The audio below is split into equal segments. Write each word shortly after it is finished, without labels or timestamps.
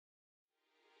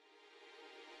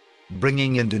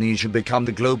bringing Indonesia become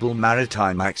the global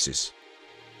maritime axis.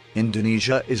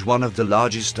 Indonesia is one of the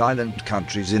largest island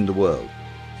countries in the world,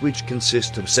 which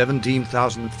consists of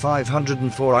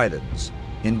 17,504 islands.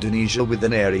 Indonesia, with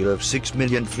an area of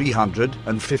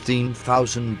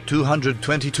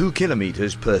 6,315,222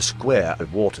 kilometers per square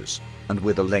of waters, and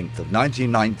with a length of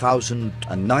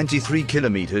 99,093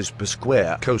 kilometers per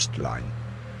square coastline.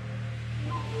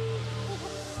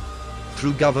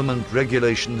 Through Government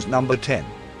Regulations Number 10,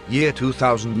 Year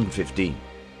 2015,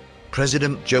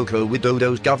 President Joko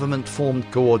Widodo's government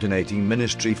formed Coordinating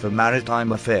Ministry for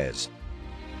Maritime Affairs.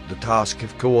 The task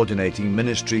of Coordinating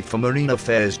Ministry for Marine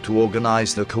Affairs to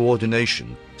organize the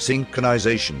coordination,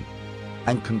 synchronization,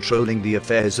 and controlling the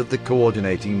affairs of the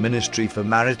Coordinating Ministry for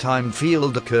Maritime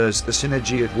field occurs the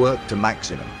synergy at work to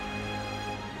maximum.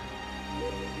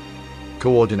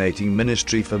 Coordinating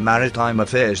Ministry for Maritime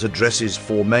Affairs addresses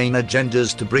four main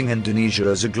agendas to bring Indonesia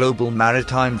as a global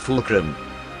maritime fulcrum.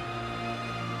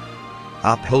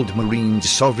 Uphold marine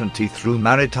sovereignty through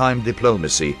maritime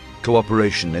diplomacy,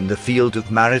 cooperation in the field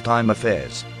of maritime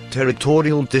affairs,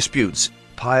 territorial disputes,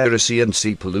 piracy and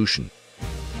sea pollution.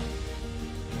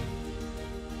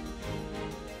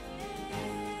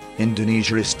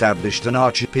 Indonesia established an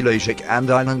archipelagic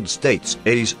and island states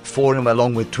 (AIS) forum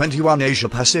along with 21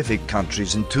 Asia-Pacific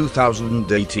countries in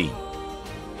 2018.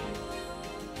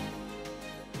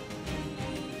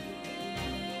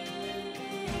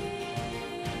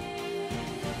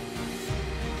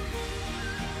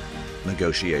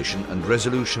 Negotiation and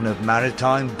resolution of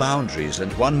maritime boundaries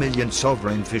and 1 million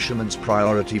sovereign fishermen's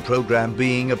priority program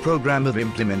being a program of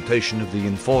implementation of the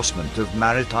enforcement of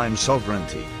maritime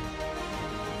sovereignty.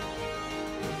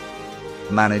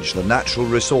 Manage the natural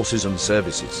resources and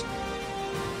services.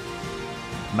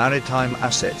 Maritime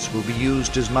assets will be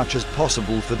used as much as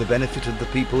possible for the benefit of the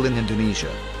people in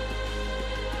Indonesia.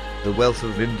 The wealth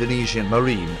of Indonesian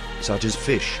marine, such as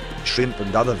fish, shrimp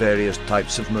and other various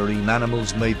types of marine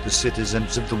animals, made the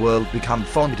citizens of the world become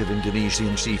fond of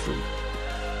Indonesian seafood.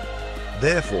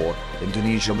 Therefore,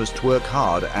 Indonesia must work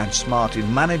hard and smart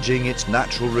in managing its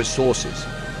natural resources.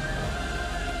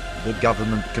 The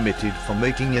government committed for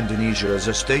making Indonesia as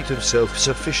a state of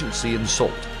self-sufficiency in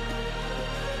salt.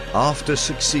 After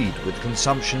succeed with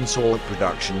consumption salt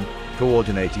production,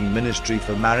 Coordinating Ministry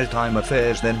for Maritime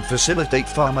Affairs then facilitate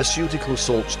pharmaceutical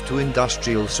salts to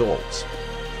industrial salts.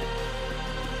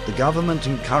 The government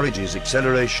encourages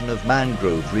acceleration of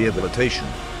mangrove rehabilitation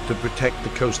to protect the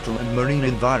coastal and marine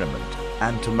environment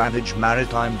and to manage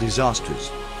maritime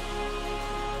disasters.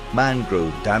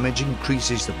 Mangrove damage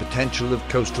increases the potential of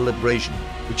coastal abrasion,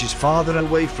 which is farther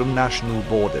away from national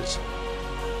borders.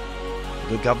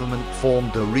 The government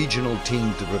formed a regional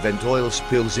team to prevent oil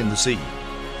spills in the sea.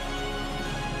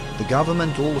 The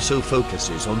government also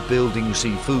focuses on building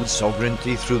seafood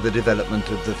sovereignty through the development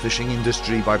of the fishing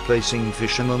industry by placing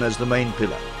fishermen as the main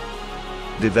pillar.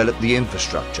 Develop the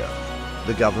infrastructure.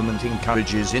 The government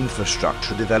encourages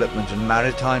infrastructure development and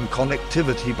maritime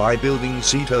connectivity by building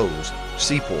sea tolls,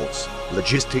 seaports,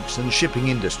 logistics and shipping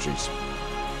industries.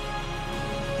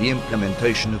 The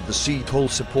implementation of the sea toll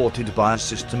supported by a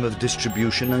system of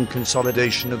distribution and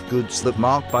consolidation of goods that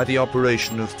marked by the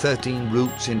operation of 13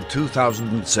 routes in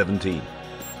 2017.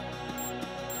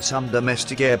 Some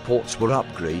domestic airports were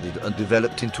upgraded and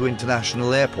developed into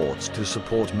international airports to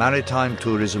support maritime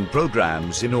tourism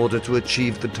programs in order to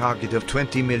achieve the target of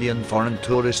 20 million foreign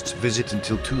tourists visit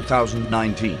until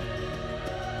 2019.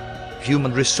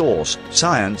 Human resource,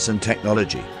 science and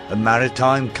technology, and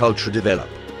maritime culture develop.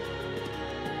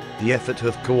 The effort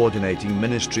of Coordinating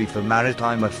Ministry for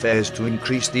Maritime Affairs to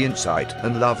increase the insight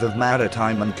and love of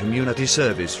maritime and community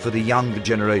service for the younger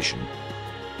generation.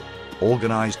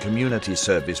 Organize community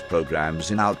service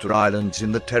programs in outer islands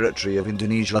in the territory of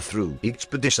Indonesia through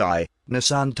Ekspedisi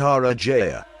Nusantara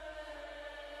Jaya.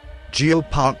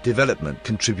 Geopark development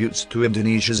contributes to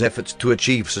Indonesia's efforts to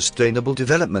achieve Sustainable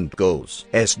Development Goals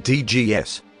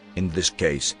 (SDGs). In this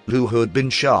case, Luhut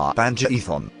Binsar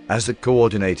Panjaitan, as the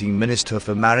Coordinating Minister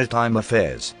for Maritime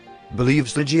Affairs,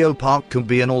 believes the geopark can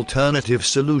be an alternative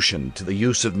solution to the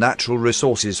use of natural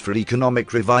resources for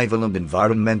economic revival and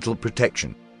environmental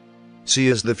protection. Sea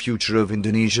is the future of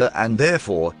Indonesia and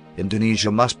therefore,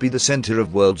 Indonesia must be the center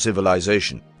of world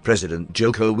civilization. President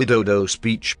Joko Widodo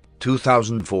speech,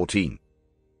 2014.